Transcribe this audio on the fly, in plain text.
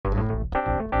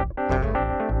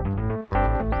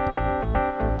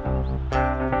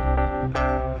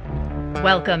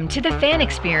Welcome to the Fan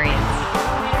Experience,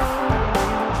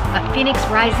 a Phoenix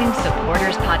Rising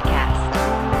supporters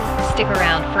podcast. Stick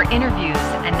around for interviews,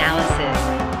 analysis,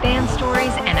 fan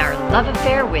stories, and our love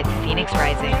affair with Phoenix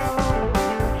Rising.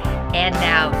 And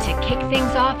now, to kick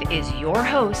things off is your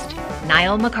host,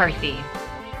 Niall McCarthy.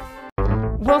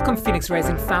 Welcome, Phoenix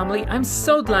Rising family. I'm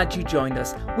so glad you joined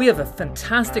us. We have a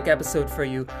fantastic episode for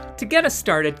you. To get us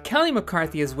started, Kelly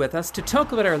McCarthy is with us to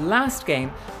talk about our last game,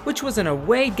 which was an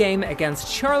away game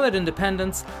against Charlotte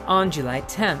Independence on July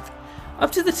 10th.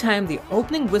 Up to the time the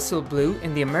opening whistle blew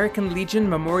in the American Legion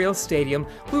Memorial Stadium,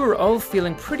 we were all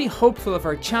feeling pretty hopeful of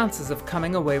our chances of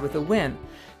coming away with a win.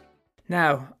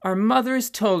 Now, our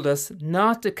mothers told us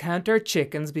not to count our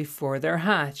chickens before they're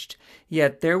hatched.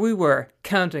 Yet there we were,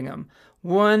 counting them.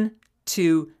 1,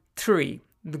 2, 3.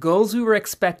 The goals we were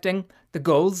expecting, the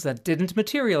goals that didn't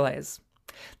materialize.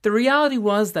 The reality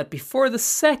was that before the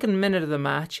second minute of the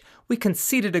match, we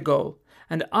conceded a goal,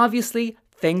 and obviously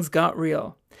things got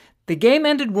real. The game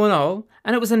ended 1-1,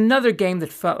 and it was another game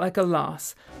that felt like a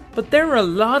loss. But there were a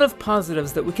lot of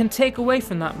positives that we can take away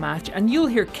from that match, and you'll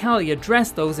hear Kelly address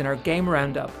those in our game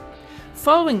roundup.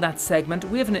 Following that segment,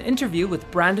 we have an interview with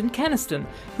Brandon Keniston,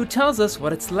 who tells us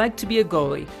what it's like to be a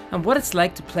goalie and what it's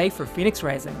like to play for Phoenix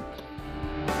Rising.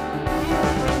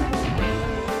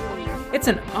 It's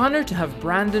an honor to have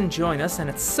Brandon join us,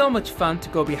 and it's so much fun to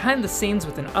go behind the scenes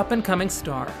with an up-and-coming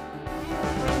star.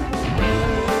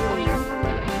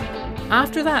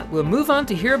 After that, we'll move on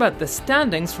to hear about the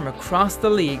standings from across the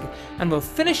league, and we'll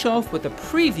finish off with a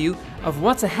preview of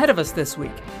what's ahead of us this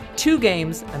week. 2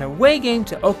 games, an away game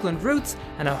to Oakland Roots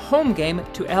and a home game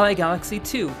to LA Galaxy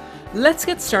 2. Let's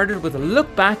get started with a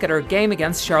look back at our game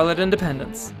against Charlotte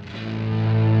Independence.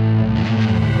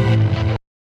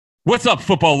 What's up,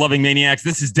 football-loving maniacs?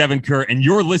 This is Devin Kerr, and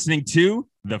you're listening to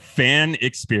The Fan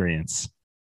Experience.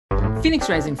 Phoenix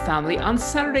Rising family, on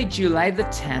Saturday, July the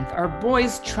 10th, our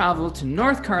boys traveled to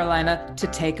North Carolina to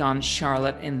take on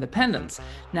Charlotte Independence.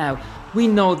 Now, we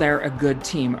know they're a good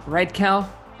team, right, Kel?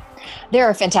 They're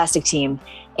a fantastic team,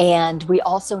 and we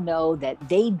also know that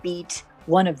they beat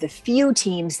one of the few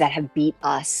teams that have beat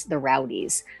us, the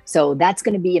Rowdies. So that's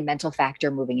going to be a mental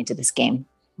factor moving into this game.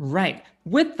 Right.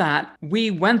 With that, we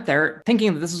went there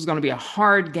thinking that this was going to be a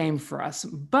hard game for us.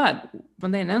 But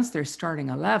when they announced their starting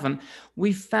 11,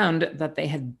 we found that they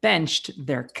had benched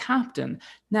their captain.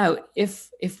 Now, if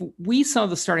we saw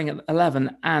the starting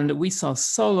 11 and we saw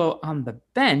Solo on the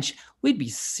bench, we'd be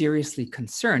seriously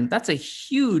concerned. That's a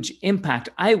huge impact,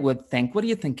 I would think. What do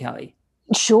you think, Kelly?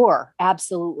 Sure,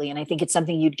 absolutely. And I think it's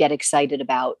something you'd get excited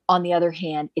about. On the other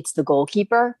hand, it's the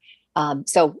goalkeeper.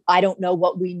 So I don't know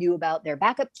what we knew about their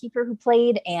backup keeper who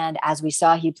played. And as we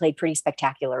saw, he played pretty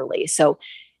spectacularly. So,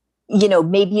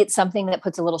 maybe it's something that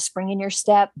puts a little spring in your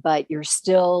step, but you're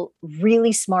still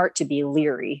really smart to be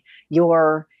leery.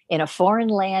 You're in a foreign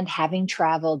land, having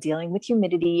traveled, dealing with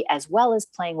humidity, as well as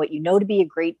playing what you know to be a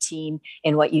great team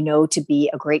and what you know to be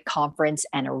a great conference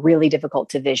and a really difficult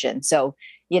division. So,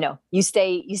 you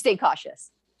stay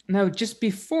cautious. Now, just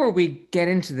before we get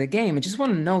into the game, I just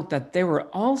want to note that they were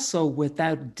also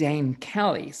without Dane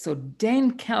Kelly. So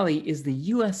Dane Kelly is the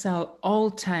USL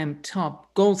all-time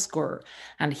top goal scorer,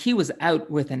 and he was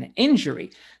out with an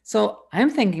injury. So I'm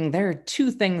thinking there are 2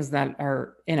 things that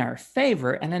are in our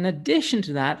favor. And in addition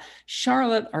to that,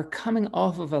 Charlotte are coming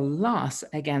off of a loss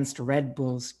against Red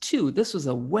Bulls 2. This was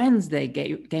a Wednesday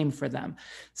game for them.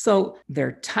 So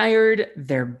they're tired.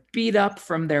 They're beat up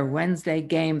from their Wednesday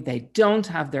game. They don't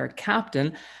have their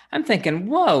captain. I'm thinking,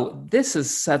 whoa, this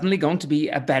is suddenly going to be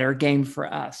a better game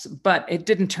for us. But it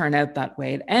didn't turn out that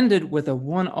way. It ended with a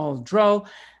 1-1 draw.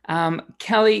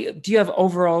 Kelly, do you have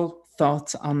overall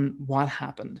thoughts on what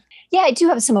happened? Yeah, I do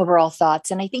have some overall thoughts.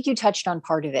 And I think you touched on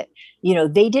part of it.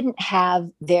 They didn't have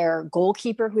their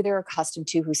goalkeeper who they're accustomed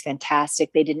to, who's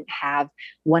fantastic. They didn't have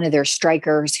one of their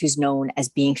strikers who's known as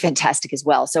being fantastic as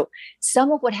well. So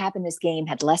some of what happened this game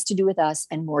had less to do with us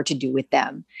and more to do with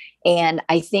them. And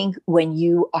I think when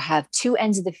you have 2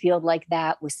 ends of the field like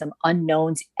that with some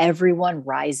unknowns, everyone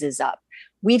rises up.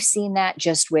 We've seen that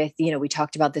just with, we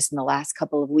talked about this in the last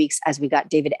couple of weeks as we got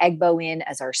David Egbo in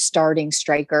as our starting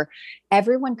striker.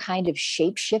 Everyone kind of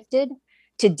shape-shifted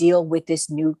to deal with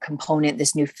this new component,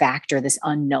 this new factor, this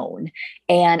unknown.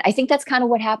 And I think that's kind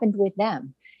of what happened with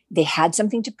them. They had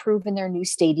something to prove in their new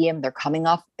stadium. They're coming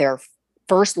off their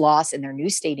first loss in their new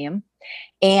stadium.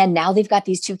 And now they've got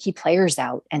these 2 key players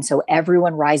out. And so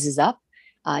everyone rises up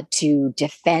to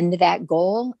defend that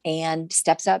goal and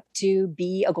steps up to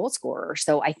be a goal scorer.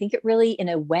 So I think it really, in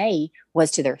a way, was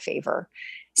to their favor.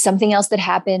 Something else that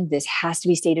happened, this has to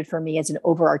be stated for me as an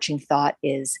overarching thought,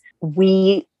 is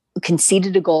we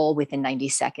conceded a goal within 90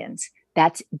 seconds.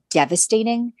 That's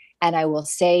devastating. And I will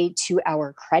say, to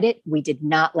our credit, we did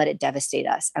not let it devastate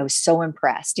us. I was so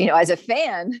impressed. As a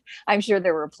fan, I'm sure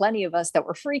there were plenty of us that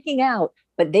were freaking out,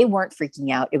 but they weren't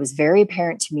freaking out. It was very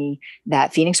apparent to me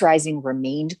that Phoenix Rising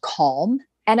remained calm.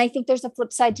 And I think there's a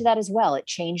flip side to that as well. It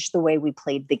changed the way we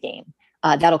played the game.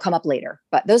 That'll come up later,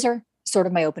 but those are sort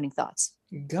of my opening thoughts.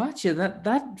 Gotcha.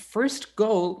 That first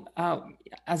goal,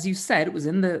 as you said, it was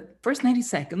in the first 90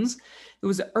 seconds. It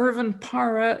was Irvin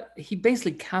Parra. He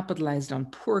basically capitalized on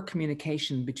poor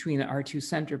communication between our two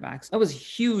center backs. That was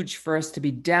huge for us to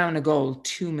be down a goal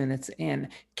 2 minutes in.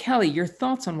 Kelly, your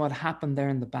thoughts on what happened there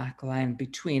in the back line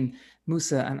between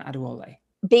Musa and Adewale?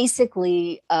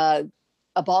 Basically, a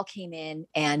ball came in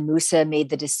and Musa made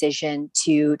the decision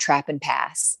to trap and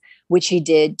pass, which he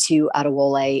did to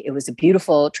Adewale. It was a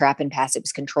beautiful trap and pass. It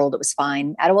was controlled. It was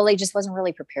fine. Adewale just wasn't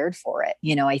really prepared for it.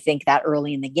 I think that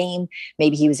early in the game,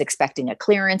 maybe he was expecting a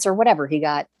clearance or whatever. He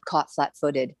got caught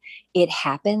flat-footed. It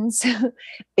happens.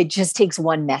 It just takes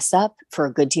one mess up for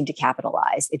a good team to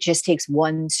capitalize. It just takes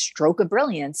one stroke of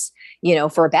brilliance,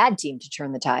 for a bad team to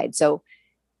turn the tide. So,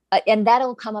 and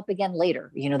that'll come up again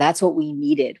later. That's what we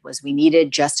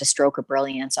needed just a stroke of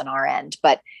brilliance on our end.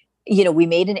 But we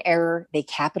made an error. They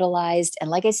capitalized. And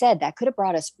like I said, that could have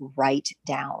brought us right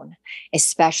down,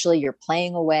 especially you're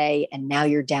playing away and now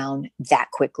you're down that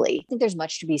quickly. I think there's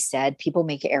much to be said. People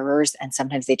make errors and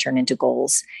sometimes they turn into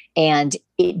goals. And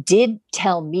it did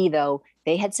tell me, though,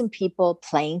 they had some people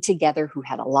playing together who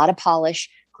had a lot of polish,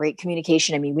 great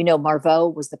communication. I mean, we know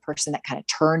Marveau was the person that kind of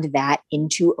turned that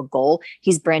into a goal.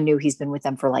 He's brand new. He's been with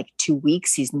them for like 2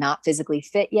 weeks. He's not physically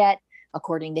fit yet,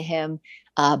 according to him,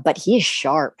 but he is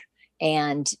sharp.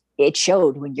 And it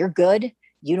showed. When you're good,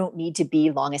 you don't need to be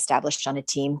long established on a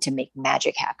team to make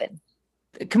magic happen.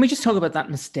 Can we just talk about that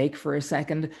mistake for a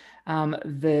second?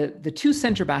 The two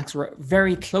center backs were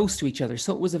very close to each other,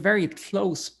 so it was a very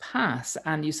close pass.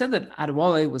 And you said that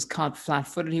Adewale was caught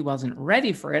flat-footed. He wasn't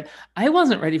ready for it. I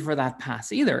wasn't ready for that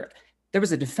pass either. There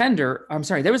was a defender. I'm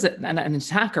sorry. There was an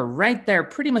attacker right there,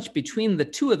 pretty much between the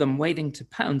two of them, waiting to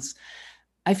pounce.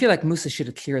 I feel like Musa should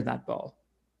have cleared that ball.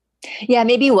 Yeah,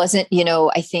 maybe it wasn't,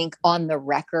 I think on the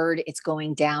record, it's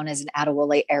going down as an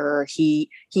Adewale error.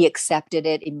 He accepted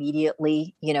it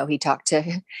immediately. He kind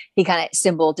of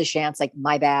symboled to Shams like,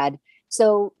 my bad.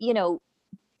 So,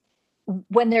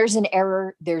 when there's an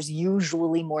error, there's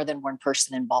usually more than one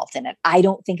person involved in it. I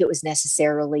don't think it was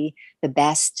necessarily the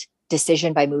best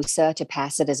decision by Musa to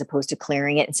pass it as opposed to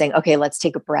clearing it and saying, okay, let's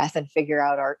take a breath and figure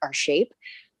out our shape.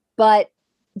 But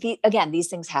again, these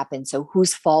things happen. So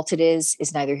whose fault it is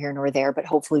neither here nor there, but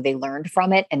hopefully they learned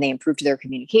from it and they improved their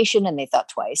communication and they thought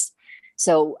twice.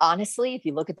 So honestly, if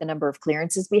you look at the number of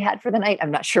clearances we had for the night,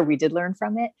 I'm not sure we did learn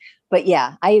from it. But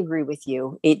yeah, I agree with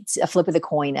you. It's a flip of the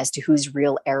coin as to whose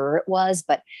real error it was,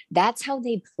 but that's how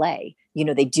they play.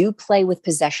 They do play with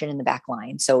possession in the back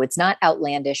line. So it's not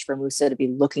outlandish for Musa to be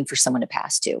looking for someone to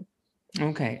pass to.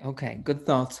 Okay. Good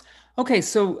thoughts. Okay,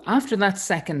 so after that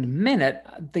second minute,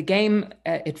 the game,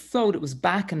 it flowed. It was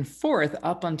back and forth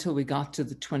up until we got to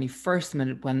the 21st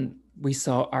minute when we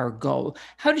saw our goal.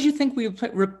 How did you think we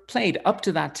played up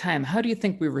to that time? How do you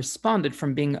think we responded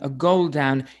from being a goal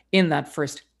down in that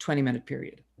first 20-minute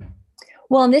period?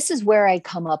 Well, and this is where I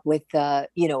come up with,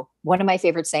 one of my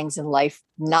favorite sayings in life,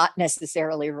 not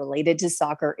necessarily related to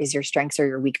soccer, is your strengths or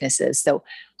your weaknesses. So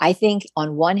I think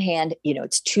on one hand,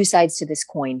 it's two sides to this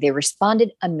coin. They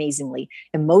responded amazingly.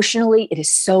 Emotionally, it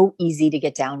is so easy to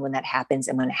get down when that happens.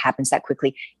 And when it happens that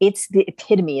quickly, it's the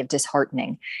epitome of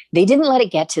disheartening. They didn't let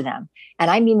it get to them. And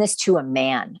I mean this to a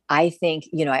man. I think,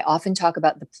 I often talk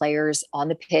about the players on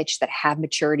the pitch that have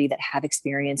maturity, that have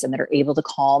experience, and that are able to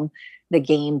calm the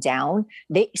game down.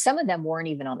 Some of them weren't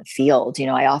even on the field.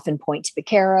 I often point to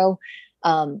Piquero.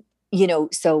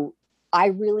 So I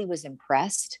really was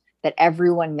impressed that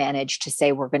everyone managed to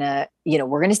say, we're going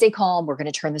to stay calm. We're going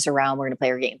to turn this around. We're going to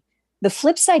play our game. The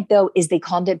flip side, though, is they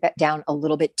calmed it down a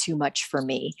little bit too much for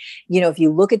me. If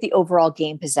you look at the overall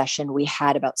game possession, we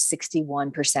had about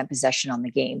 61% possession on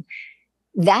the game.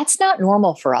 That's not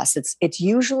normal for us. It's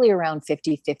usually around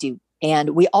 50-50. And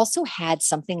we also had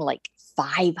something like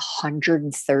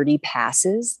 530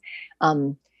 passes.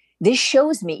 This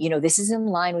shows me, this is in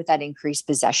line with that increased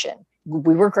possession.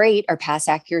 We were great. Our pass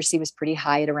accuracy was pretty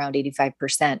high at around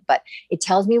 85%, but it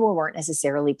tells me we weren't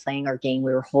necessarily playing our game.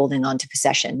 We were holding on to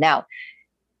possession. Now,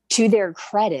 to their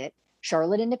credit,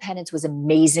 Charlotte Independence was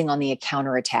amazing on the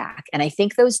counterattack. And I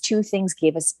think those two things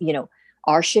gave us,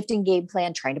 our shifting game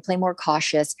plan, trying to play more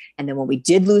cautious. And then when we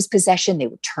did lose possession, they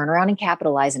would turn around and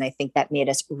capitalize. And I think that made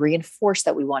us reinforce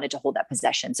that we wanted to hold that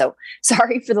possession. So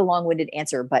sorry for the long-winded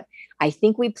answer, but I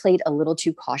think we played a little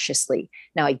too cautiously.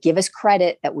 Now, I give us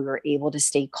credit that we were able to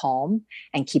stay calm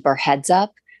and keep our heads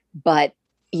up, but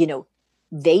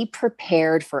they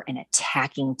prepared for an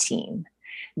attacking team.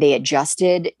 They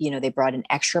adjusted, they brought an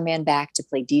extra man back to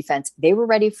play defense. They were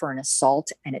ready for an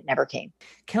assault, and it never came.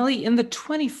 Kelly, in the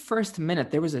 21st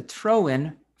minute, there was a throw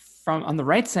in from on the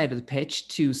right side of the pitch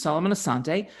to Solomon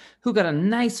Asante, who got a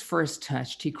nice first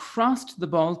touch. He crossed the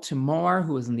ball to Moore,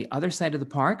 who was on the other side of the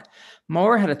park.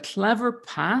 Moore had a clever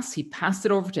pass. He passed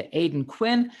it over to Aidan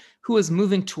Quinn, who was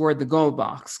moving toward the goal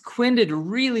box. Quinn did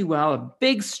really well, a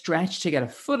big stretch to get a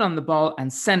foot on the ball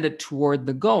and send it toward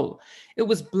the goal. It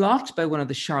was blocked by one of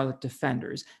the Charlotte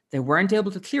defenders. They weren't able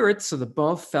to clear it, so the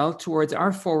ball fell towards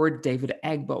our forward, David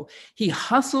Egbo. He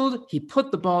hustled, he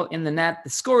put the ball in the net. The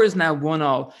score is now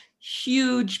 1-1.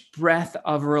 Huge breath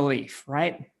of relief,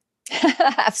 right?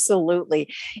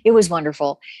 Absolutely. It was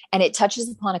wonderful. And it touches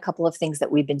upon a couple of things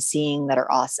that we've been seeing that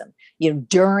are awesome.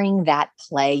 During that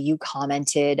play, you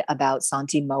commented about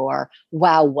Santi Moar.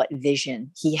 Wow, what vision.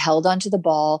 He held onto the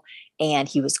ball and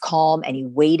he was calm and he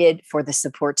waited for the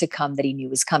support to come that he knew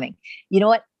was coming. You know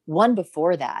what? One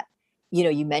before that,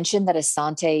 you mentioned that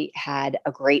Asante had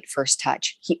a great first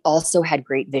touch. He also had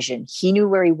great vision. He knew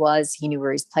where he was. He knew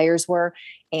where his players were.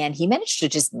 And he managed to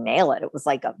just nail it. It was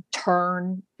like a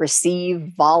turn,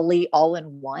 receive, volley, all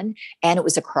in one. And it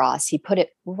was a cross. He put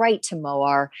it right to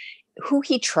Moar, who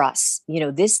he trusts.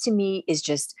 This to me is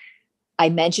just, I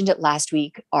mentioned it last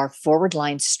week, our forward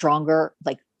line stronger,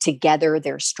 like together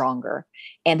they're stronger.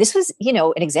 And this was,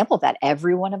 an example of that.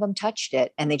 Every one of them touched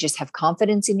it and they just have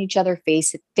confidence in each other,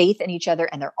 faith in each other,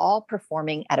 and they're all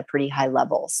performing at a pretty high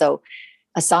level. So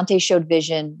Asante showed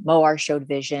vision, Moar showed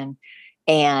vision,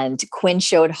 and Quinn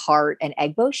showed heart, and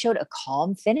Egbo showed a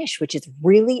calm finish, which is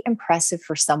really impressive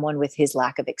for someone with his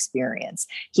lack of experience.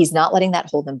 He's not letting that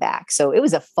hold him back. So it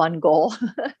was a fun goal.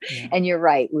 Yeah. And you're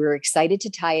right. We were excited to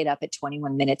tie it up at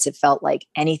 21 minutes. It felt like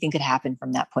anything could happen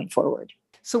from that point forward.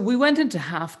 So we went into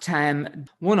halftime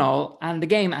 1-1, and the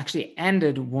game actually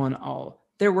ended 1-1.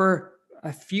 There were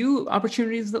a few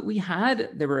opportunities that we had.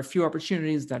 There were a few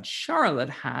opportunities that Charlotte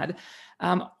had.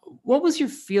 What was your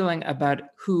feeling about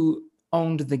who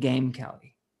owned the game,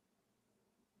 Kelly?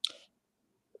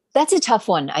 That's a tough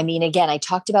one. I mean, again, I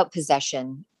talked about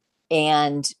possession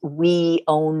and we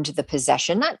owned the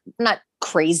possession, not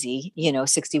crazy,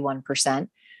 61%,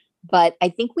 but I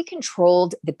think we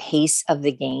controlled the pace of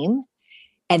the game.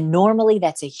 And normally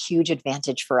that's a huge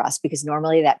advantage for us because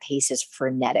normally that pace is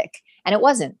frenetic, and it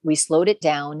wasn't. We slowed it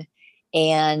down.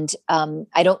 And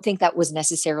I don't think that was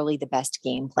necessarily the best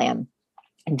game plan.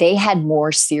 They had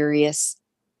more serious,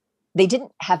 they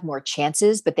didn't have more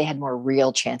chances, but they had more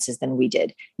real chances than we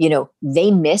did.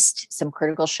 They missed some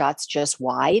critical shots just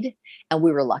wide, and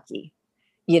we were lucky.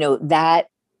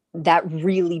 That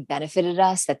really benefited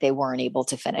us that they weren't able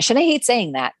to finish. And I hate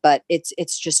saying that, but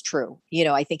it's just true.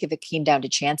 I think if it came down to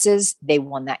chances, they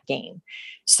won that game.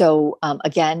 So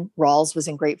again, Rawls was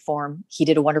in great form. He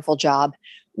did a wonderful job.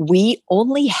 We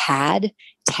only had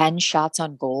 10 shots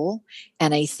on goal.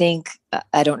 And I think,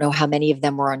 I don't know how many of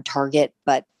them were on target,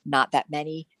 but not that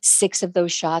many. 6 of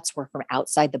those shots were from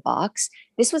outside the box.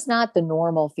 This was not the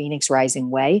normal Phoenix Rising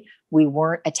way. We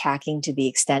weren't attacking to the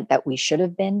extent that we should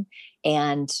have been.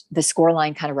 And the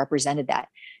scoreline kind of represented that.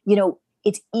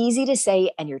 It's easy to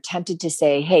say, and you're tempted to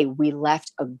say, hey, we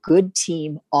left a good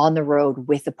team on the road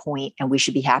with a point and we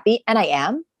should be happy. And I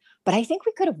am, but I think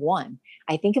we could have won.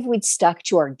 I think if we'd stuck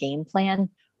to our game plan,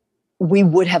 we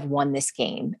would have won this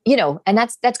game, and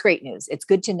that's great news. It's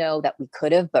good to know that we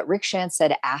could have, but Rick Shan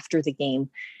said after the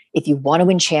game, if you want to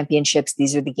win championships,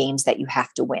 these are the games that you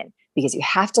have to win because you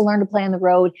have to learn to play on the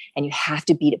road and you have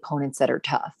to beat opponents that are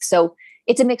tough. So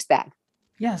it's a mixed bag.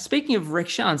 Yeah, speaking of Rick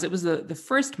Shans, it was the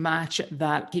first match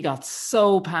that he got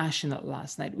so passionate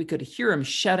last night. We could hear him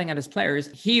shouting at his players.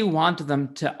 He wanted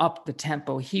them to up the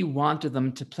tempo. He wanted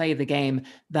them to play the game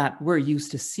that we're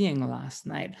used to seeing last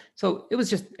night. So it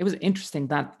was interesting,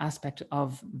 that aspect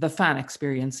of the fan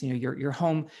experience. You're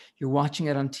home, you're watching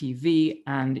it on TV,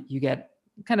 and you get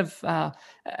kind of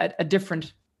a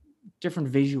different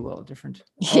visual, different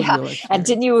audio experience. And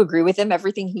didn't you agree with him?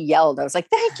 Everything he yelled, I was like,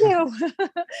 thank you.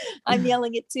 I'm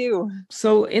yelling it too.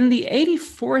 So in the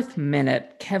 84th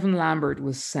minute, Kevin Lambert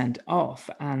was sent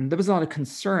off, and there was a lot of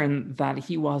concern that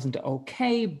he wasn't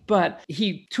okay, but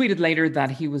he tweeted later that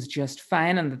he was just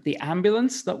fine and that the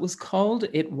ambulance that was called,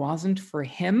 it wasn't for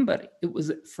him, but it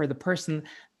was for the person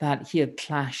that he had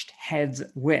clashed heads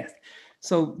with.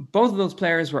 So both of those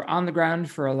players were on the ground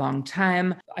for a long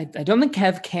time. I don't think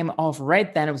Kev came off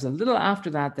right then. It was a little after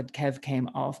that Kev came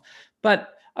off.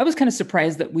 But I was kind of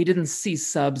surprised that we didn't see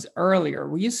subs earlier.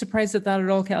 Were you surprised at that at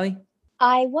all, Kelly?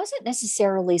 I wasn't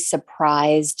necessarily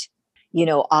surprised.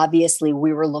 Obviously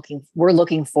we're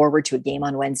looking forward to a game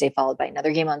on Wednesday, followed by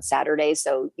another game on Saturday.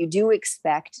 So you do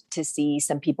expect to see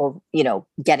some people,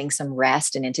 getting some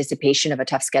rest in anticipation of a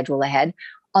tough schedule ahead.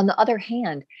 On the other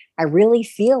hand, I really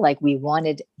feel like we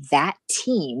wanted that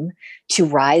team to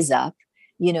rise up.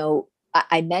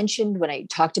 I mentioned when I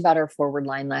talked about our forward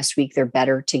line last week, they're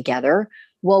better together.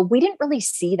 Well, we didn't really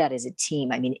see that as a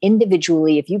team. I mean,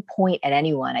 individually, if you point at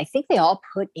anyone, I think they all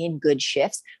put in good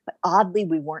shifts, but oddly,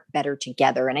 we weren't better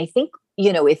together. And I think,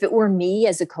 if it were me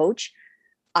as a coach,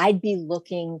 I'd be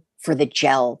looking for the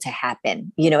gel to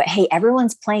happen. Hey,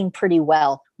 everyone's playing pretty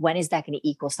well. When is that going to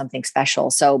equal something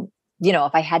special? So,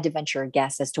 if I had to venture a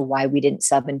guess as to why we didn't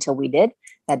sub until we did,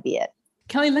 that'd be it.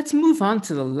 Kelly, let's move on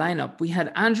to the lineup. We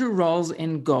had Andrew Rawls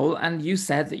in goal, and you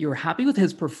said that you were happy with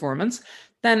his performance.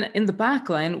 Then in the back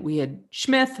line, we had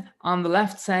Schmidt on the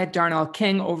left side, Darnell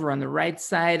King over on the right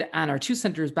side, and our two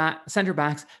center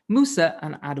backs, Musa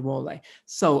and Adewole.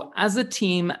 So as a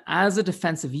team, as a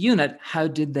defensive unit, how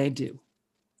did they do?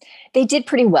 They did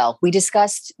pretty well. We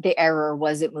discussed the error.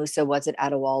 Was it Musa? Was it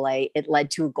Adewole? It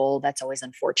led to a goal. That's always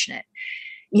unfortunate.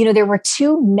 There were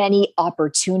too many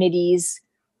opportunities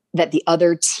that the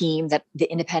other team, that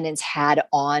the Independents had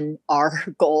on our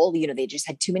goal. They just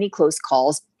had too many close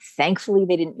calls. Thankfully,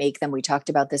 they didn't make them. We talked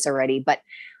about this already, but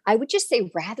I would just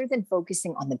say, rather than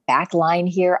focusing on the back line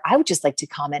here, I would just like to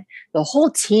comment, the whole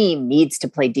team needs to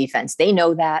play defense. They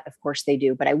know that, of course they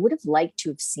do, but I would have liked to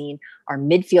have seen our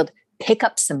midfield pick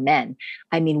up some men.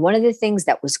 I mean, one of the things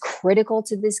that was critical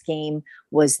to this game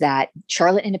was that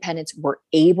Charlotte Independents were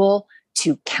able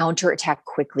to counterattack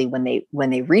quickly when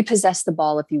they repossessed the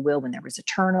ball, if you will, when there was a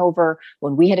turnover,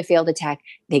 when we had a failed attack,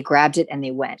 they grabbed it and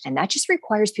they went. And that just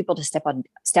requires people to step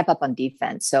up on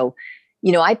defense. So,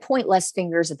 I point less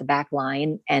fingers at the back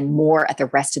line and more at the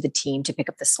rest of the team to pick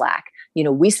up the slack.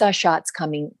 We saw shots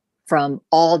coming from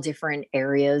all different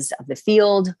areas of the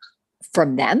field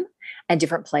from them and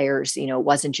different players. It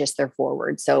wasn't just their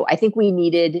forward. So I think we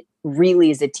needed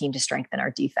really as a team to strengthen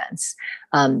our defense.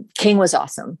 King was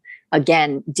awesome.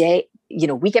 Again,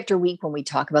 week after week, when we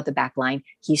talk about the back line,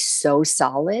 he's so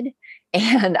solid.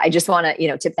 And I just want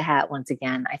to, tip the hat once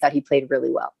again. I thought he played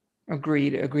really well.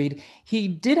 Agreed. He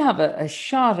did have a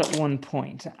shot at one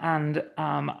point, and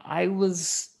I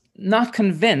was not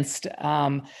convinced.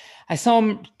 I saw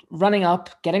him running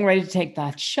up, getting ready to take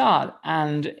that shot.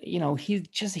 And, he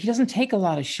doesn't take a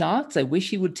lot of shots. I wish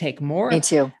he would take more. Me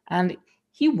too. And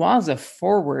he was a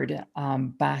forward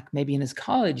back maybe in his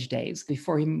college days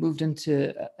before he moved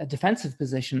into a defensive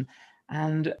position.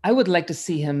 And I would like to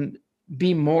see him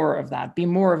be more of that, be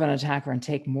more of an attacker and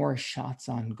take more shots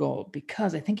on goal,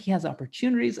 because I think he has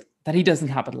opportunities that he doesn't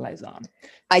capitalize on.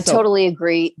 I totally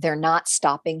agree. They're not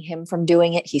stopping him from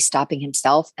doing it. He's stopping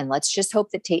himself. And let's just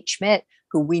hope that Tate Schmidt,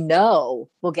 who we know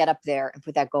will get up there and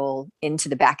put that goal into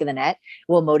the back of the net,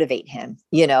 will motivate him.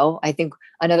 I think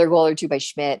another goal or two by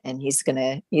Schmidt, and he's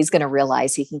gonna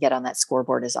realize he can get on that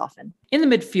scoreboard as often. In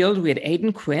the midfield, we had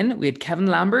Aidan Quinn, we had Kevin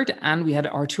Lambert, and we had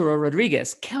Arturo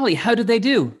Rodriguez. Kelly, how did they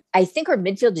do? I think our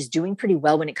midfield is doing pretty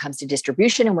well when it comes to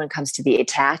distribution and when it comes to the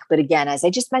attack. But again, as I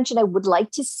just mentioned, I would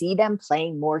like to see them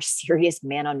playing more serious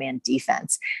man-on-man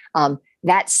defense.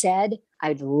 That said,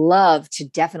 I'd love to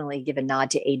definitely give a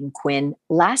nod to Aidan Quinn.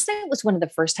 Last night was one of the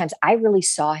first times I really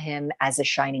saw him as a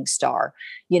shining star.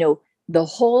 The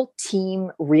whole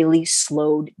team really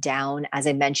slowed down. As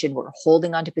I mentioned, we're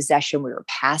holding on to possession. We were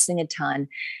passing a ton.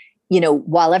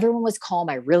 While everyone was calm,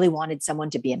 I really wanted someone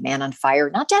to be a man on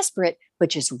fire, not desperate, but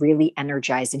just really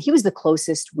energized. And he was the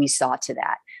closest we saw to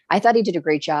that. I thought he did a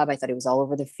great job. I thought he was all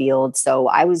over the field. So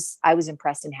I was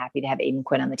impressed and happy to have Aidan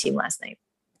Quinn on the team last night.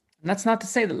 And that's not to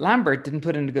say that Lambert didn't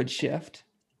put in a good shift.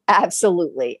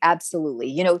 Absolutely.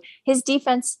 His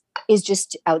defense is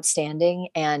just outstanding.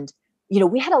 And,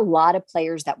 we had a lot of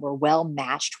players that were well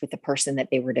matched with the person that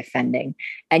they were defending.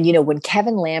 And, when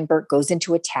Kevin Lambert goes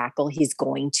into a tackle, he's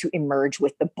going to emerge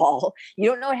with the ball. You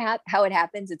don't know how it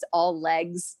happens. It's all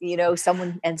legs,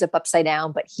 someone ends up upside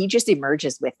down, but he just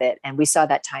emerges with it. And we saw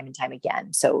that time and time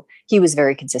again. So he was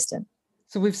very consistent.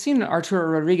 So we've seen Arturo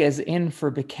Rodriguez in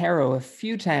for Becerro a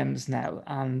few times now.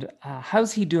 And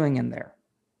how's he doing in there?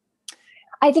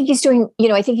 I think he's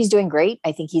doing great.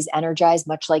 I think he's energized,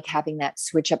 much like having that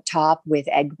switch up top with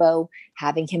Egbo.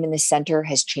 Having him in the center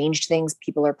has changed things.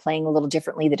 People are playing a little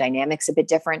differently. The dynamic's a bit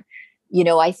different.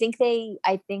 I think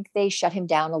they shut him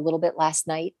down a little bit last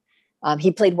night.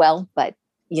 He played well, but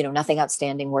nothing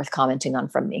outstanding worth commenting on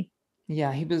from me.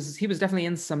 Yeah, he was definitely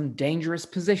in some dangerous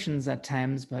positions at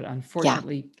times, but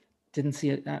unfortunately didn't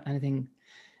see anything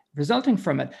resulting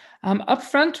from it. Up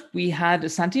front, we had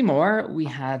Santi Moore, we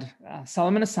had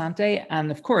Solomon Asante,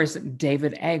 and of course,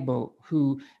 David Egbo,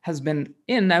 who has been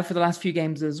in now for the last few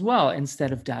games as well,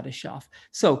 instead of Dadashov.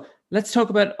 So let's talk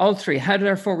about all three. How did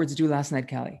our forwards do last night,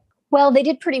 Kelly? Well, they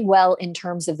did pretty well in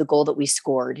terms of the goal that we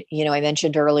scored. I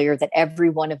mentioned earlier that every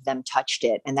one of them touched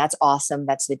it, and that's awesome.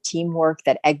 That's the teamwork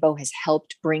that Egbo has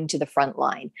helped bring to the front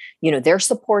line. They're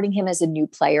supporting him as a new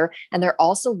player, and they're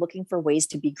also looking for ways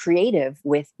to be creative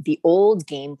with the old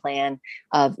game plan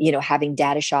of, having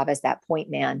Dadashov as that point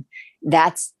man.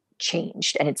 That's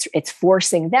changed, and it's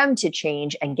forcing them to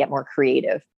change and get more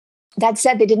creative. That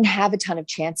said, they didn't have a ton of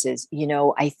chances.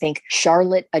 I think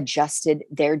Charlotte adjusted.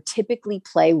 They typically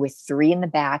play with 3 in the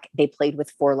back. They played with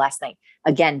 4 last night.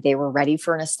 Again, they were ready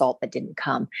for an assault that didn't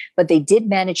come, but they did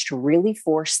manage to really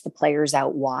force the players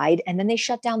out wide. And then they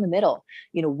shut down the middle.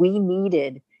 We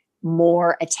needed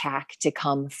more attack to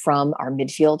come from our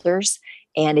midfielders,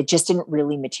 and it just didn't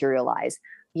really materialize.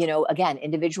 Again,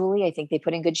 individually, I think they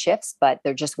put in good shifts, but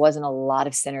there just wasn't a lot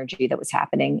of synergy that was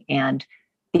happening. And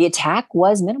the attack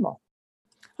was minimal.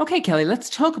 Okay, Kelly, let's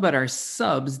talk about our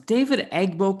subs. David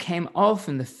Egbo came off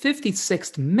in the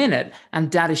 56th minute and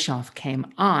Dadashov came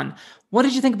on. What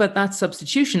did you think about that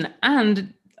substitution?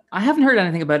 And I haven't heard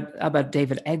anything about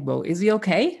David Egbo. Is he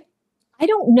okay? I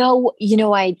don't know.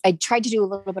 I tried to do a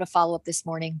little bit of follow-up this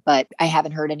morning, but I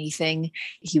haven't heard anything.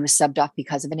 He was subbed off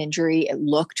because of an injury. It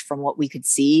looked, from what we could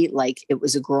see, like it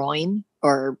was a groin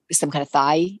or some kind of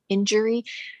thigh injury.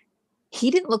 He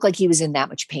didn't look like he was in that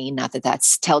much pain. Not that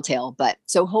that's telltale, but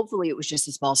so hopefully it was just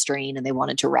a small strain and they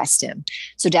wanted to rest him.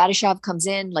 So Dadashov comes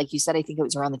in, like you said, I think it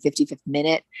was around the 55th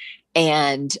minute,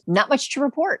 and not much to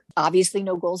report. Obviously,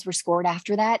 no goals were scored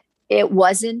after that. It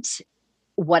wasn't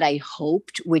what I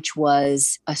hoped, which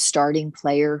was a starting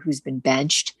player who's been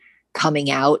benched coming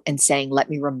out and saying, let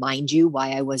me remind you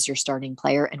why I was your starting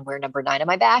player and wear number 9 on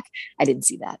my back. I didn't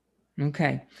see that.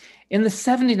 Okay. In the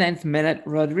 79th minute,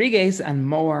 Rodriguez and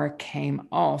Moore came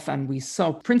off and we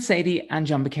saw Prince Sadie and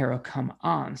John Baquero come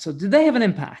on. So did they have an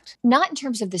impact? Not in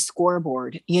terms of the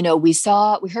scoreboard. We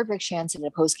heard Rick Shanson in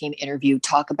a post-game interview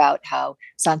talk about how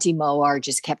Santi Moore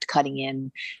just kept cutting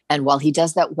in. And while he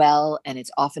does that well, and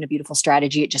it's often a beautiful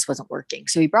strategy, it just wasn't working.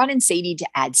 So he brought in Sadie to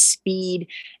add speed,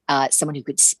 someone who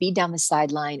could speed down the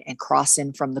sideline and cross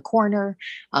in from the corner.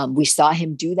 We saw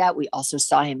him do that. We also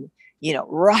saw him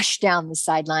rush down the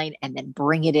sideline and then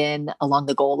bring it in along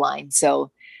the goal line.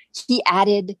 So he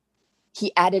added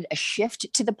a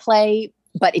shift to the play,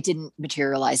 but it didn't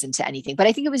materialize into anything. But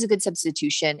I think it was a good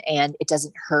substitution, and it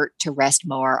doesn't hurt to rest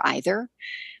Moore either.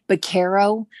 But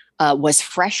Caro was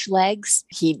fresh legs.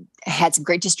 He had some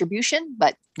great distribution,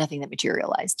 but nothing that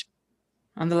materialized.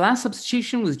 And the last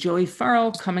substitution was Joey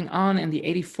Farrell coming on in the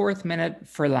 84th minute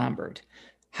for Lambert.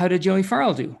 How did Joey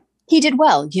Farrell do? He did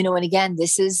well, and again,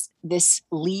 this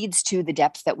leads to the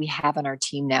depth that we have on our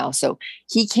team now. So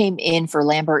he came in for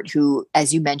Lambert, who,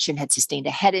 as you mentioned, had sustained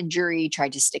a head injury,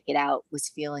 tried to stick it out, was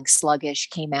feeling sluggish,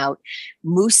 came out.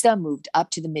 Musa moved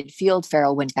up to the midfield.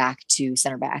 Farrell went back to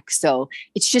center back. So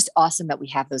it's just awesome that we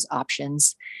have those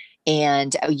options.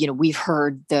 And, we've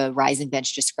heard the Rising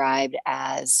bench described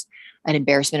as an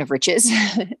embarrassment of riches.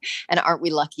 And aren't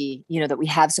we lucky, that we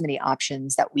have so many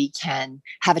options that we can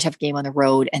have a tough game on the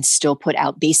road and still put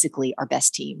out basically our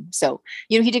best team. So,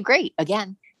 he did great.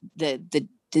 Again, the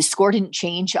score didn't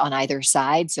change on either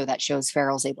side. So that shows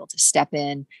Farrell's able to step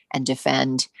in and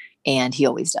defend, and he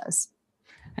always does.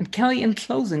 And Kelly, in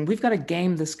closing, we've got a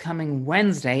game this coming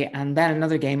Wednesday and then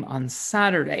another game on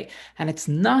Saturday. And it's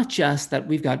not just that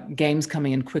we've got games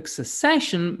coming in quick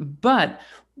succession, but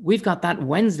we've got that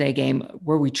Wednesday game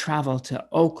where we travel to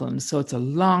Oakland. So it's a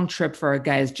long trip for our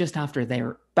guys just after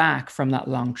they're back from that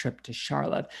long trip to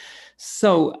Charlotte.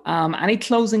 So any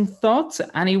closing thoughts,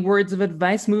 any words of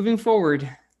advice moving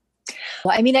forward?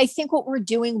 Well, I think what we're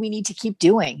doing, we need to keep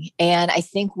doing. And I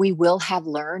think we will have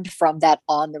learned from that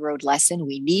on the road lesson.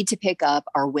 We need to pick up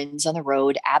our wins on the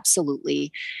road.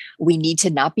 Absolutely. We need to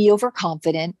not be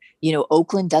overconfident.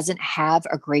 Oakland doesn't have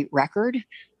a great record,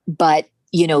 but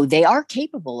they are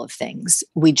capable of things.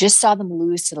 We just saw them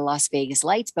lose to the Las Vegas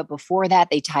Lights, but before that,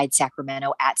 they tied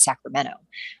Sacramento at Sacramento.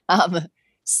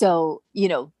 So,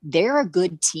 they're a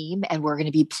good team, and we're going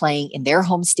to be playing in their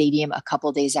home stadium a couple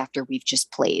of days after we've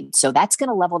just played. So that's going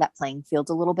to level that playing field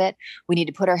a little bit. We need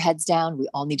to put our heads down. We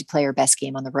all need to play our best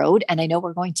game on the road, and I know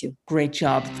we're going to. Great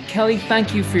job. Kelly,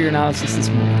 thank you for your analysis this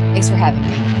morning. Thanks for having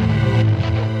me.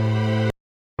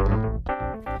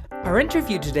 Our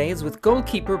interview today is with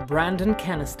goalkeeper Brandon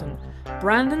Keniston.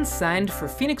 Brandon signed for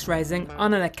Phoenix Rising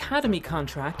on an academy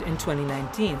contract in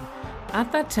 2019.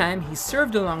 At that time, he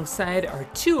served alongside our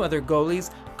two other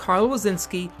goalies, Carl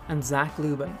Wazinski and Zach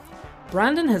Lubin.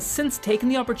 Brandon has since taken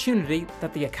the opportunity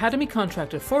that the academy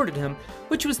contract afforded him,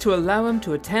 which was to allow him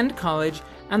to attend college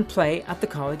and play at the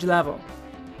college level.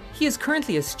 He is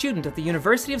currently a student at the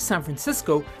University of San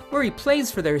Francisco, where he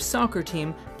plays for their soccer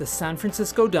team, the San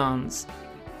Francisco Dons.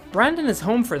 Brandon is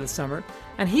home for the summer,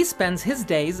 and he spends his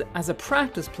days as a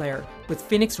practice player with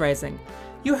Phoenix Rising.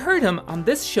 You heard him on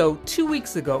this show 2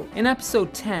 weeks ago in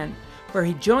episode 10, where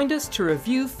he joined us to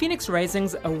review Phoenix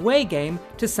Rising's away game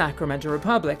to Sacramento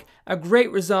Republic, a great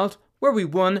result where we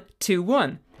won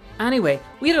 2-1. Anyway,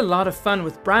 we had a lot of fun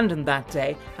with Brandon that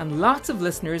day, and lots of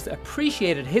listeners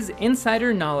appreciated his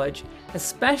insider knowledge,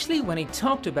 especially when he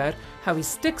talked about how he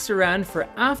sticks around for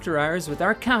after hours with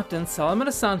our captain Solomon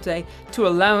Asante to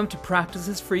allow him to practice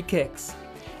his free kicks.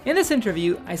 In this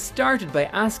interview, I started by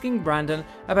asking Brandon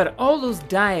about all those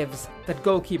dives that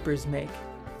goalkeepers make.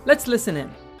 Let's listen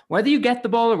in. Whether you get the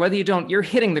ball or whether you don't, you're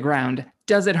hitting the ground.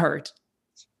 Does it hurt?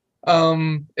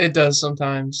 It does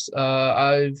sometimes.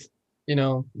 I've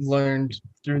learned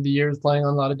through the years playing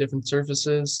on a lot of different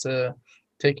surfaces to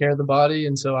take care of the body.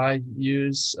 And so I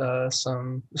use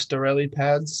some Storelli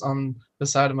pads on the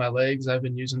side of my legs. I've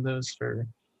been using those for,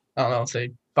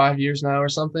 say 5 years now or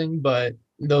something, but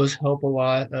those help a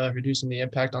lot, reducing the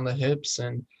impact on the hips,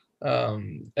 and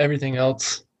everything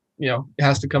else,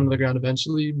 has to come to the ground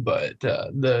eventually, but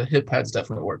the hip pads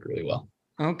definitely work really well.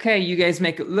 Okay, you guys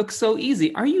make it look so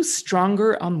easy. Are you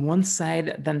stronger on one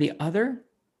side than the other?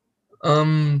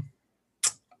 And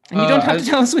you don't have to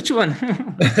tell us which one.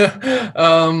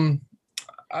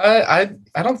 I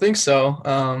don't think so.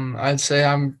 I'd say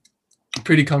I'm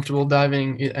pretty comfortable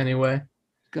diving anyway.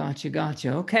 Gotcha.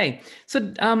 Okay. So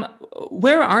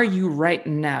where are you right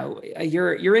now?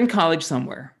 You're in college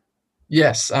somewhere.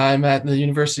 Yes, I'm at the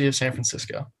University of San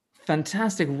Francisco.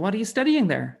 Fantastic. What are you studying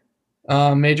there?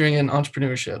 Majoring in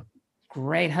entrepreneurship.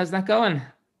 Great. How's that going?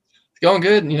 Going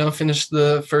good. Finished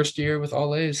the first year with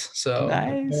all A's. So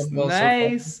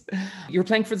nice. So you're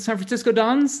playing for the San Francisco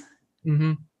Dons?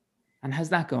 Mm-hmm. And how's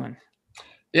that going?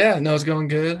 Yeah, no, it's going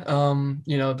good.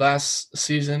 Last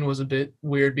season was a bit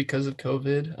weird because of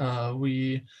COVID.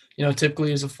 We,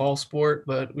 typically is a fall sport,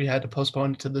 but we had to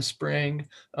postpone it to the spring.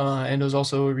 And it was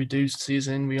also a reduced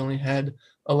season. We only had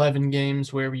 11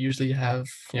 games where we usually have,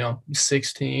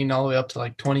 16 all the way up to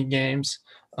like 20 games.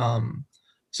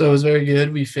 So it was very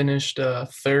good. We finished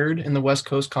third in the West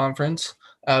Coast Conference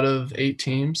out of 8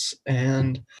 teams.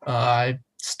 And I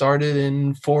started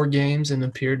in 4 games and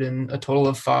appeared in a total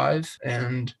of 5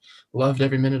 and loved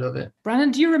every minute of it.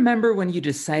 Brandon, do you remember when you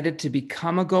decided to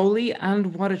become a goalie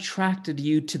and what attracted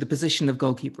you to the position of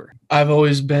goalkeeper? I've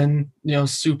always been,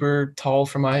 super tall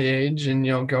for my age,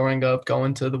 and, growing up,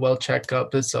 going to the Well-Check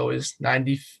Cup, it's always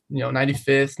 95th,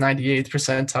 98th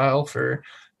percentile for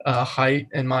height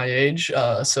and my age.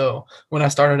 So when I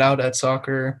started out at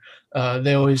soccer,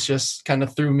 they always just kind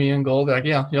of threw me in goal. They're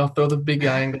like, throw the big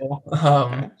guy in goal.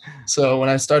 So when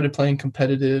I started playing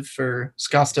competitive for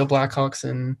Scottsdale Blackhawks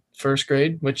in first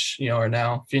grade, which, are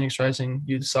now Phoenix Rising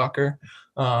youth soccer,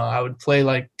 I would play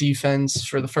like defense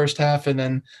for the first half and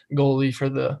then goalie for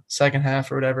the second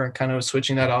half or whatever, and kind of was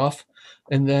switching that off.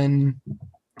 And then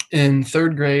in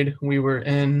third grade, we were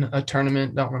in a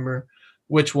tournament, don't remember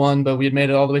which one, but we had made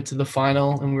it all the way to the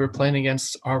final, and we were playing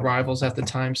against our rivals at the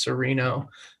time, Sereno.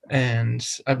 And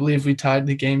I believe we tied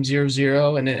the game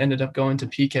 0-0, and it ended up going to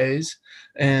PKs.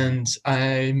 And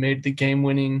I made the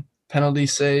game-winning penalty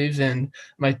save, and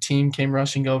my team came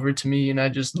rushing over to me, and I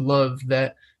just loved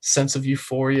that sense of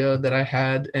euphoria that I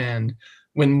had. And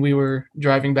when we were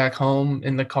driving back home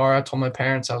in the car, I told my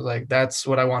parents, I was like, that's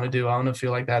what I want to do. I want to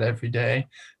feel like that every day.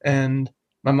 And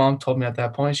my mom told me at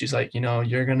that point, she's like,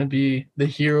 you're going to be the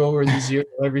hero or the zero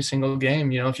every single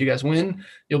game. If you guys win,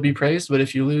 you'll be praised. But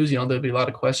if you lose, there'll be a lot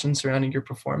of questions surrounding your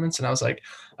performance. And I was like,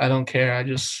 I don't care.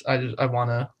 I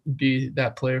want to be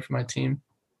that player for my team.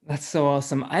 That's so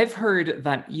awesome. I've heard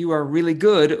that you are really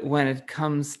good when it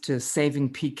comes to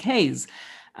saving PKs.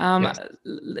 Yes.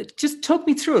 Just talk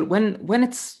me through it. When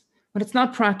it's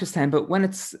not practice time, but when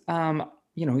it's,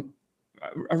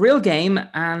 a real game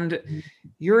and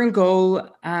you're in goal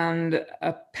and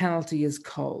a penalty is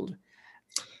called.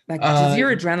 Does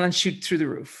your adrenaline shoot through the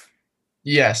roof?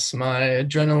 Yes, my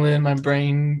adrenaline, my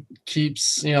brain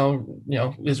keeps,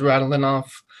 is rattling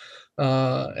off.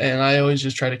 And I always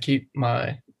just try to keep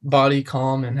my body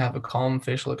calm and have a calm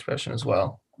facial expression as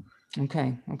well.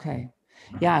 Okay.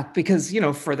 Yeah, because,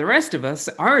 for the rest of us,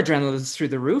 our adrenaline is through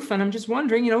the roof. And I'm just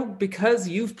wondering, because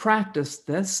you've practiced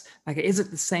this, like, is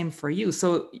it the same for you?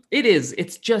 So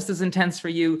it's just as intense for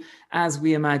you as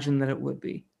we imagined that it would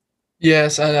be.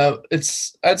 Yes, I know.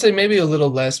 I'd say maybe a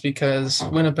little less because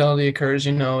when a penalty occurs,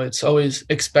 it's always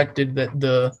expected that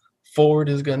the forward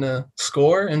is gonna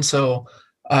score, and so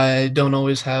I don't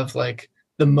always have like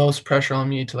the most pressure on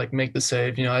me to like make the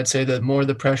save. I'd say that more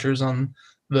the pressure's on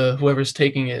the whoever's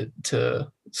taking it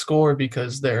to score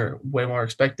because they're way more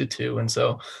expected to. And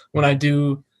so when I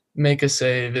do make a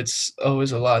save, it's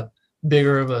always a lot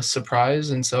bigger of a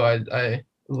surprise. And so I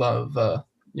love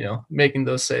making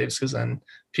those saves because then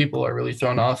people are really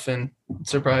thrown off and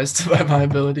surprised by my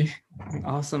ability.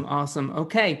 Awesome.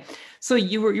 Okay. So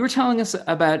you were telling us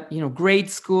about, grade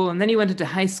school, and then you went into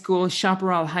high school,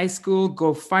 Chaparral High School,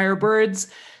 go Firebirds.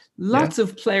 Lots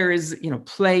of players,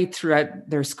 play throughout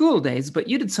their school days, but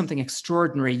you did something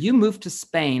extraordinary. You moved to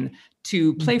Spain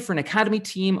to play for an academy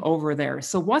team over there.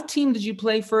 So what team did you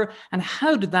play for, and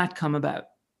how did that come about?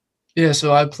 Yeah,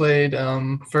 so I played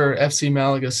for FC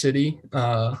Malaga City,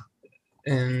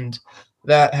 and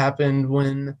that happened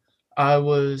when I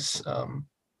was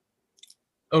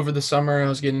over the summer. I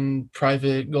was getting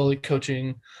private goalie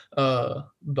coaching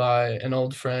by an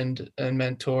old friend and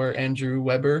mentor, Andrew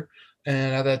Weber,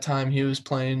 and at that time he was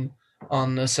playing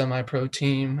on a semi-pro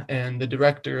team, and the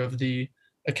director of the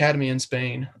academy in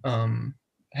Spain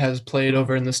has played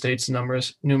over in the States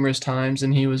numerous times,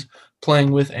 and he was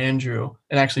playing with Andrew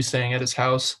and actually staying at his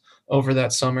house over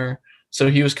that summer. So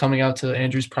he was coming out to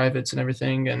Andrew's privates and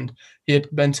everything, and he had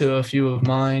been to a few of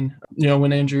mine.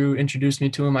 When Andrew introduced me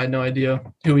to him, I had no idea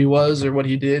who he was or what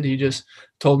he did. He just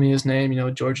told me his name,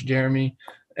 George Jeremy.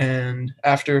 And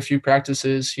after a few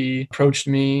practices, he approached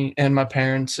me and my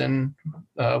parents and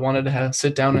wanted to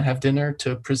sit down and have dinner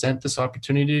to present this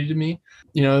opportunity to me.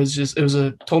 It was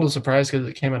a total surprise because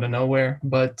it came out of nowhere,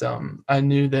 but I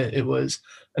knew that it was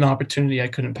an opportunity I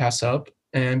couldn't pass up.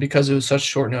 And because it was such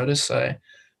short notice, I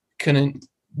couldn't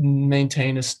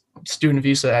maintain a student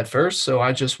visa at first. So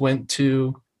I just went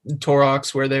to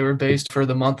Torox, where they were based, for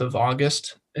the month of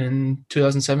August in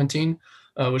 2017,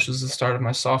 which was the start of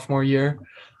my sophomore year.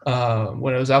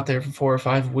 When I was out there for 4 or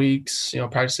 5 weeks,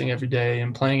 practicing every day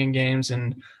and playing in games,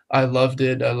 and I loved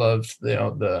it. I loved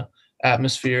the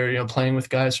atmosphere, playing with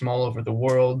guys from all over the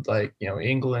world, like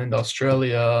England,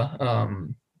 Australia,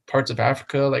 parts of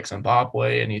Africa like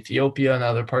Zimbabwe and Ethiopia, and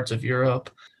other parts of Europe.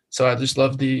 So I just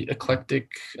loved the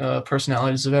eclectic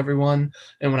personalities of everyone.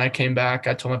 And when I came back,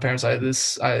 I told my parents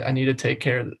I need to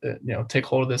take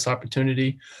hold of this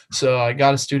opportunity. So I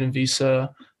got a student visa,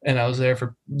 and I was there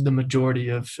for the majority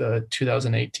of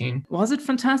 2018. Was it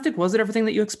fantastic? Was it everything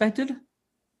that you expected?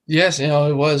 Yes, it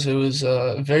was. It was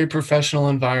a very professional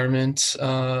environment,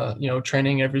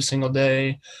 training every single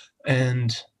day.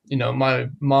 And, my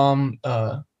mom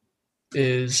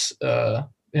is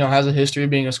has a history of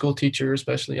being a school teacher,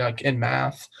 especially like in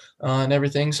math and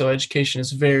everything. So education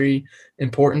is very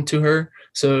important to her.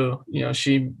 So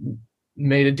she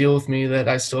made a deal with me that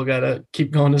I still gotta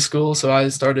keep going to school. So I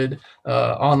started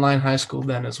online high school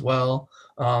then as well.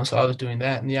 So I was doing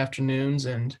that in the afternoons,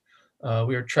 and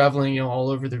we were traveling all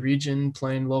over the region,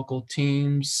 playing local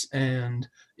teams, and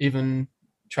even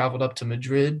traveled up to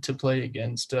Madrid to play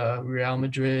against Real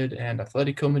Madrid and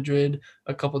Atletico Madrid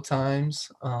a couple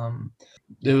times.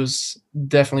 It was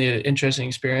definitely an interesting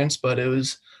experience, but it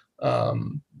was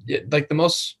like the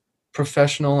most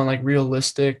professional and like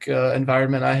realistic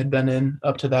environment I had been in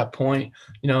up to that point.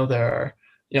 There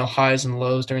are highs and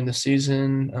lows during the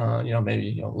season.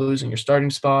 Maybe losing your starting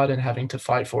spot and having to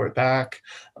fight for it back.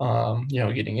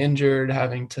 Getting injured,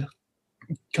 having to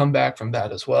come back from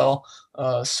that as well.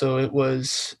 So it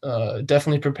was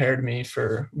definitely prepared me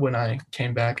for when I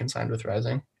came back and signed with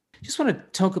Rising. Just want to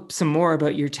talk some more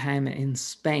about your time in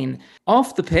Spain.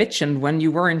 Off the pitch and when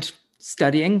you weren't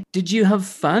studying, did you have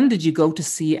fun? Did you go to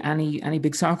see any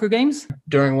big soccer games?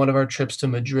 During one of our trips to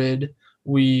Madrid,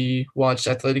 we watched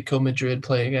Atletico Madrid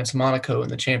play against Monaco in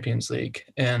the Champions League.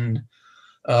 And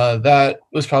that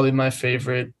was probably my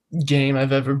favorite game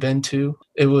I've ever been to.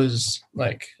 It was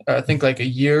I think a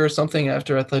year or something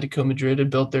after Atletico Madrid had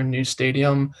built their new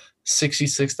stadium,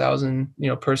 66,000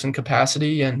 person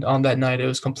capacity, and on that night it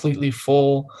was completely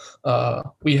full.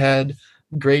 We had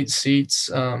great seats.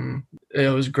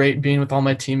 It was great being with all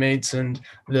my teammates, and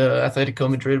the Atletico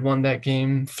Madrid won that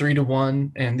game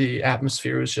 3-1, and the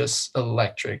atmosphere was just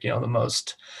electric. The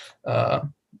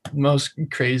most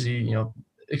crazy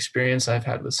experience I've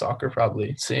had with soccer,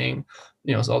 probably seeing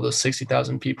all those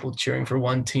 60,000 people cheering for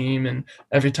one team, and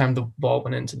every time the ball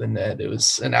went into the net, it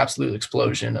was an absolute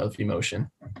explosion of emotion.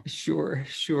 Sure.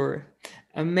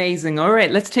 Amazing. All right,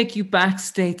 let's take you back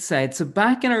stateside. So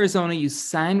back in Arizona, you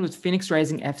signed with Phoenix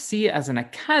Rising FC as an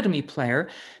academy player,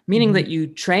 meaning that you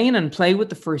train and play with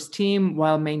the first team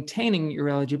while maintaining your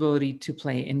eligibility to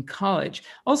play in college.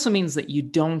 Also means that you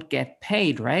don't get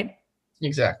paid, right?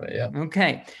 Exactly, yeah.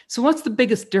 Okay. So what's the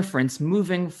biggest difference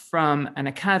moving from an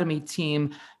academy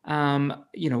team,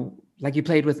 like you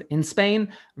played with in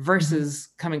Spain versus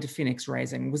coming to Phoenix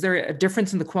Rising? Was there a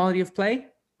difference in the quality of play?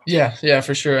 Yeah,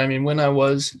 for sure. I mean, when I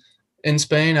was in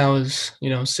Spain, I was,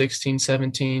 16,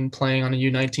 17, playing on a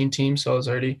U19 team. So I was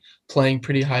already playing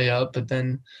pretty high up. But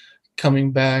then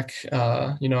coming back,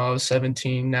 I was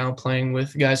 17 now playing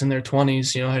with guys in their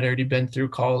 20s, had already been through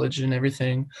college and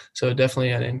everything. So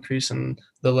definitely an increase in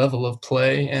the level of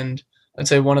play. And I'd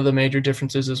say one of the major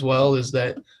differences as well is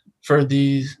that for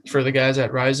the guys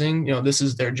at Rising, this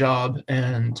is their job.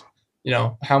 And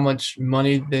how much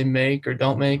money they make or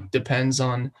don't make depends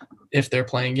on if they're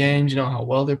playing games, how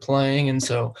well they're playing. And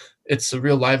so it's a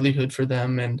real livelihood for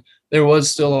them. And there was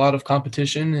still a lot of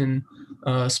competition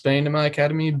in Spain in my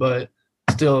academy, but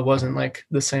still it wasn't like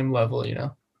the same level.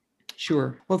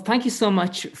 Sure. Well, thank you so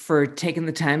much for taking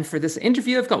the time for this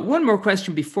interview. I've got one more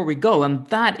question before we go, and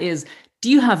that is,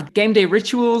 do you have game day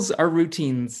rituals or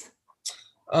routines?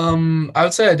 I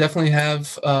would say I definitely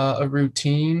have a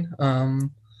routine.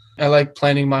 I like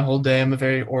planning my whole day. I'm a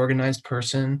very organized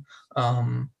person.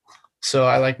 So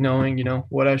I like knowing,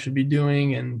 what I should be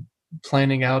doing and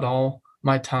planning out all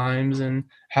my times and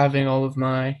having all of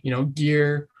my,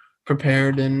 gear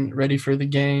prepared and ready for the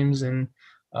games and,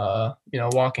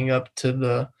 walking up to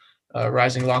the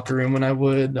Rising locker room when I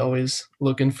would, always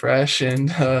looking fresh and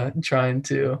trying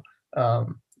to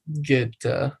get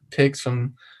pics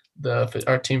from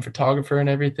our team photographer and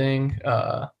everything.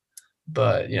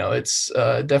 But it's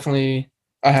definitely,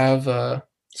 I have a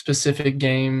specific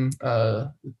game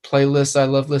playlist I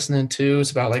love listening to.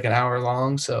 It's about like an hour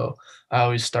long, so I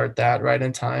always start that right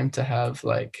in time to have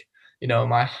like,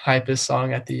 my hypest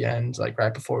song at the end, like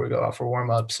right before we go out for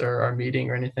warm-ups or our meeting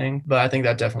or anything. But I think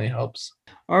that definitely helps.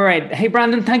 All right. Hey,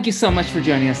 Brandon, thank you so much for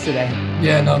joining us today.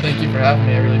 Yeah, no, thank you for having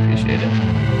me. I really appreciate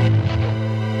it.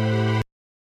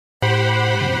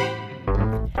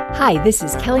 Hi, this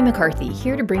is Kelly McCarthy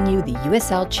here to bring you the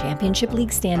USL Championship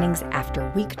League standings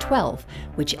after Week 12,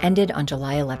 which ended on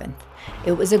July 11th.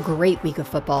 It was a great week of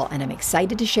football, and I'm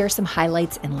excited to share some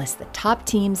highlights and list the top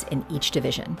teams in each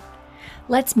division.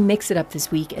 Let's mix it up this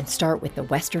week and start with the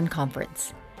Western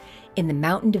Conference. In the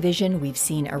Mountain Division, we've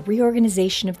seen a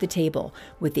reorganization of the table,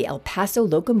 with the El Paso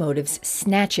Locomotives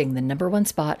snatching the number 1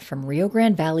 spot from Rio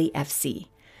Grande Valley FC.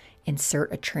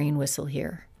 Insert a train whistle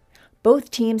here.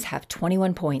 Both teams have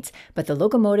 21 points, but the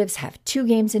Locomotives have 2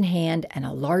 games in hand and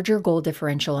a larger goal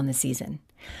differential on the season.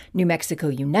 New Mexico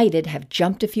United have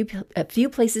jumped a few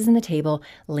places in the table,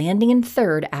 landing in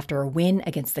 3rd after a win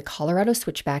against the Colorado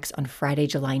Switchbacks on Friday,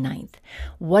 July 9th.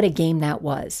 What a game that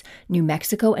was. New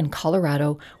Mexico and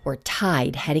Colorado were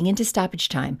tied heading into stoppage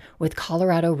time, with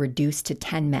Colorado reduced to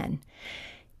 10 men.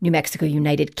 New Mexico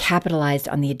United capitalized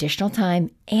on the additional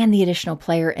time and the additional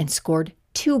player and scored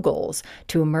 2 goals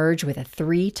to emerge with a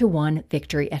 3-1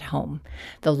 victory at home.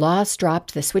 The loss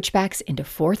dropped the Switchbacks into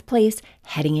 4th place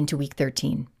heading into Week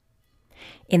 13.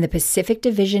 In the Pacific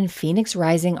Division, Phoenix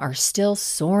Rising are still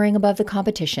soaring above the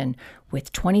competition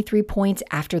with 23 points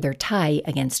after their tie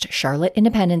against Charlotte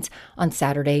Independence on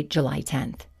Saturday, July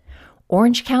 10th.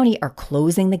 Orange County are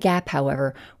closing the gap,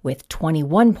 however, with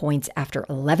 21 points after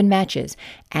 11 matches,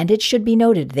 and it should be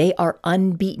noted they are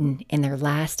unbeaten in their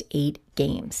last 8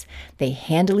 games. They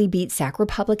handily beat Sac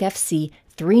Republic FC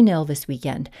 3-0 this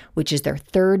weekend, which is their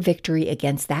 3rd victory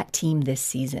against that team this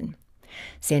season.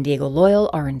 San Diego Loyal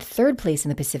are in 3rd place in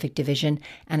the Pacific Division,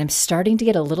 and I'm starting to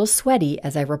get a little sweaty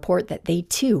as I report that they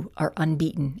too are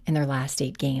unbeaten in their last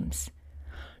 8 games.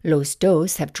 Los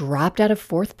Dos have dropped out of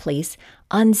 4th place,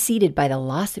 unseated by the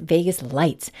Las Vegas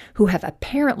Lights, who have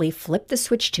apparently flipped the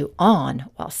switch to on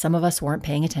while some of us weren't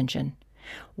paying attention.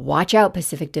 Watch out,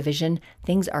 Pacific Division.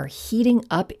 Things are heating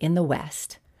up in the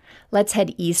West. Let's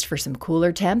head east for some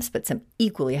cooler temps, but some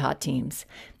equally hot teams.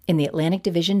 In the Atlantic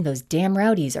Division, those damn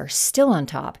Rowdies are still on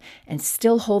top and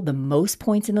still hold the most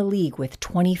points in the league with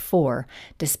 24,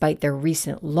 despite their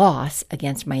recent loss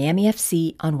against Miami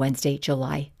FC on Wednesday,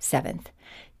 July 7th.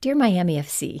 Dear Miami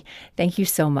FC, thank you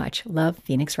so much. Love,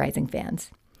 Phoenix Rising fans.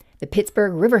 The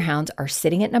Pittsburgh Riverhounds are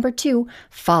sitting at number 2,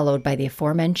 followed by the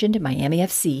aforementioned Miami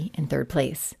FC in 3rd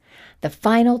place. The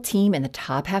final team in the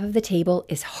top half of the table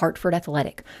is Hartford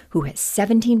Athletic, who has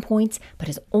 17 points but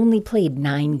has only played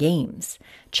 9 games.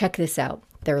 Check this out.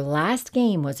 Their last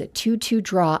game was a 2-2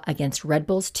 draw against Red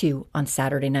Bulls 2 on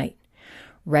Saturday night.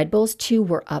 Red Bulls 2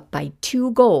 were up by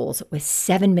 2 goals with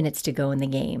 7 minutes to go in the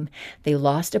game. They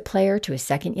lost a player to a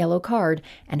second yellow card,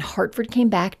 and Hartford came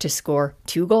back to score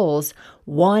 2 goals,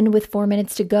 1 with 4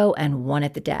 minutes to go and 1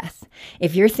 at the death.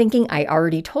 If you're thinking I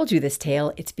already told you this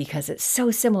tale, it's because it's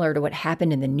so similar to what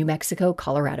happened in the New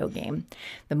Mexico-Colorado game.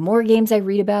 The more games I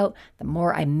read about, the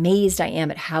more amazed I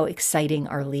am at how exciting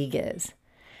our league is.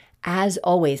 As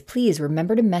always, please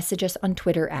remember to message us on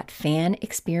Twitter at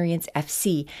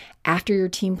FanExperienceFC after your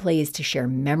team plays to share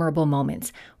memorable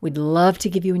moments. We'd love to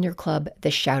give you and your club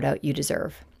the shout out you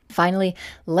deserve. Finally,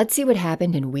 let's see what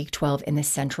happened in Week 12 in the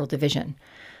Central Division.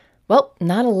 Well,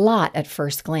 not a lot at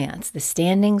first glance. The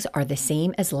standings are the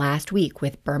same as last week,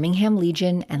 with Birmingham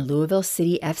Legion and Louisville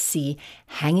City FC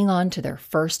hanging on to their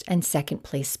first and second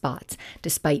place spots,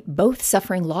 despite both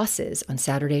suffering losses on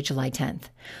Saturday, July 10th.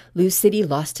 Lou City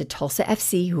lost to Tulsa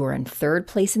FC, who are in third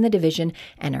place in the division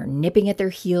and are nipping at their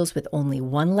heels with only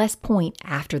 1 less point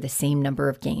after the same number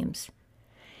of games.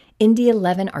 Indy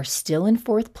 11 are still in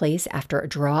fourth place after a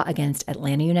draw against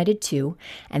Atlanta United 2,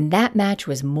 and that match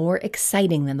was more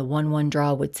exciting than the 1-1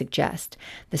 draw would suggest.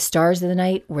 The stars of the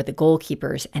night were the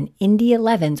goalkeepers, and Indy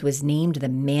 11's was named the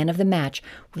man of the match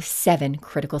with 7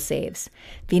 critical saves.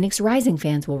 Phoenix Rising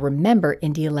fans will remember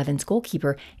Indy 11's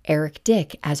goalkeeper Eric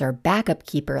Dick as our backup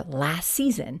keeper last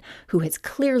season, who has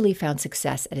clearly found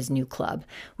success at his new club.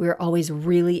 We are always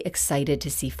really excited to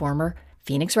see former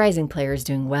Phoenix Rising players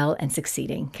doing well and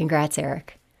succeeding. Congrats,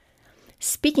 Eric.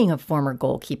 Speaking of former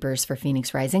goalkeepers for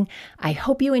Phoenix Rising, I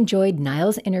hope you enjoyed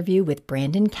Niall's interview with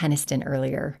Brandon Keniston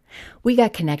earlier. We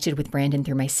got connected with Brandon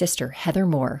through my sister, Heather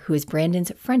Moore, who is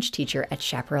Brandon's French teacher at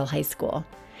Chaparral High School.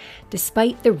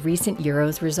 Despite the recent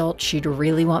Euros result, she'd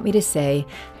really want me to say,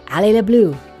 Allez les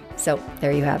Bleus. So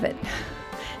there you have it.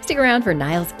 Stick around for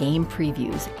Niall's game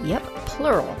previews. Yep,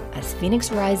 plural, as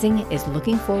Phoenix Rising is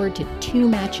looking forward to 2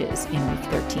 matches in Week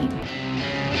 13.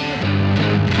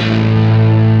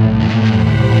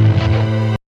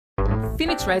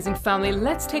 Phoenix Rising family,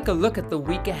 let's take a look at the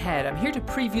week ahead. I'm here to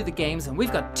preview the games, and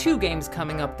we've got 2 games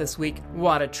coming up this week.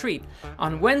 What a treat.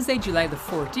 On Wednesday, July the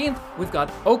 14th, we've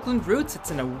got Oakland Roots. It's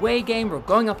an away game. We're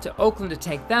going up to Oakland to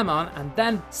take them on. And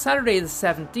then Saturday the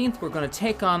 17th, we're going to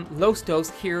take on Los Dos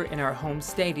here in our home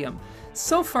stadium.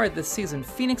 So far this season,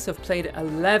 Phoenix have played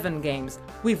 11 games.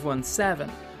 We've won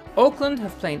 7. Oakland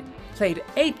have played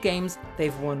 8 games,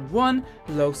 they've won 1.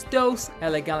 Los Dos,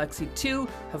 LA Galaxy 2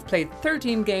 have played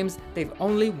 13 games, they've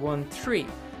only won 3.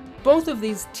 Both of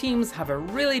these teams have a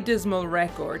really dismal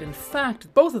record. In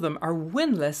fact, both of them are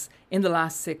winless in the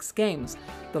last 6 games.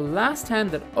 The last time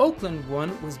that Oakland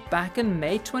won was back in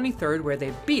May 23rd, where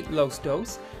they beat Los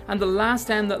Dos, and the last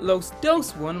time that Los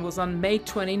Dos won was on May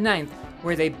 29th,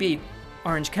 where they beat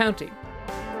Orange County.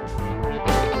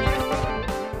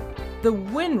 The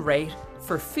win rate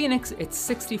for Phoenix, it's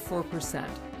 64%.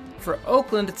 For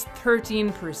Oakland, it's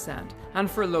 13%. And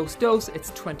for Los Dos, it's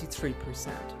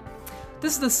 23%.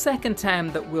 This is the second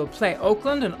time that we'll play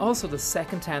Oakland, and also the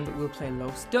second time that we'll play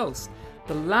Los Dos.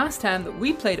 The last time that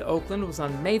we played Oakland was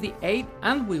on May the 8th,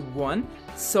 and we won.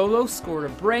 Solo scored a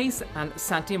brace, and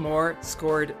Santi Moore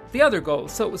scored the other goal.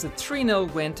 So it was a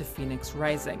 3-0 win to Phoenix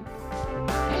Rising.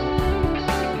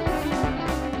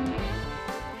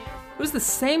 It was the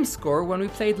same score when we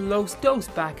played Los Dos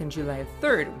back in July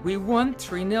 3rd. We won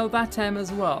 3-0 that time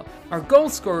as well. Our goal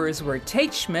scorers were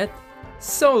Tate Schmidt,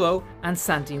 Solo, and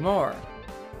Santi Moore.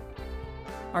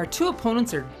 Our 2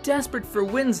 opponents are desperate for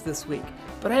wins this week,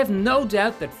 but I have no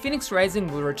doubt that Phoenix Rising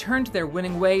will return to their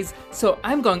winning ways, so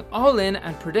I'm going all in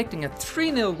and predicting a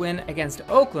 3-0 win against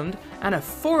Oakland and a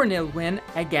 4-0 win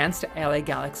against LA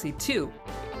Galaxy 2.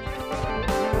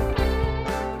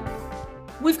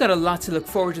 We've got a lot to look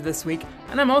forward to this week,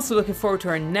 and I'm also looking forward to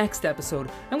our next episode.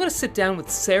 I'm going to sit down with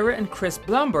Sarah and Chris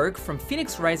Blomberg from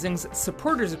Phoenix Rising's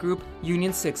supporters group,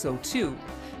 Union 602.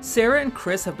 Sarah and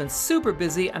Chris have been super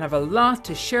busy and have a lot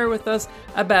to share with us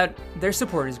about their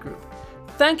supporters group.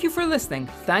 Thank you for listening.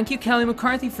 Thank you, Kelly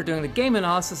McCarthy, for doing the game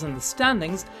analysis and the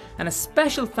standings, and a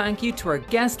special thank you to our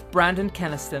guest, Brandon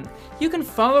Keniston. You can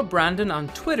follow Brandon on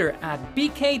Twitter at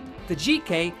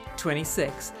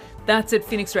BKTheGK26. That's it,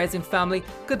 Phoenix Rising family.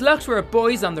 Good luck to our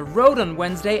boys on the road on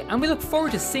Wednesday, and we look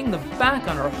forward to seeing them back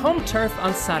on our home turf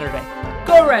on Saturday.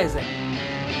 Go Rising!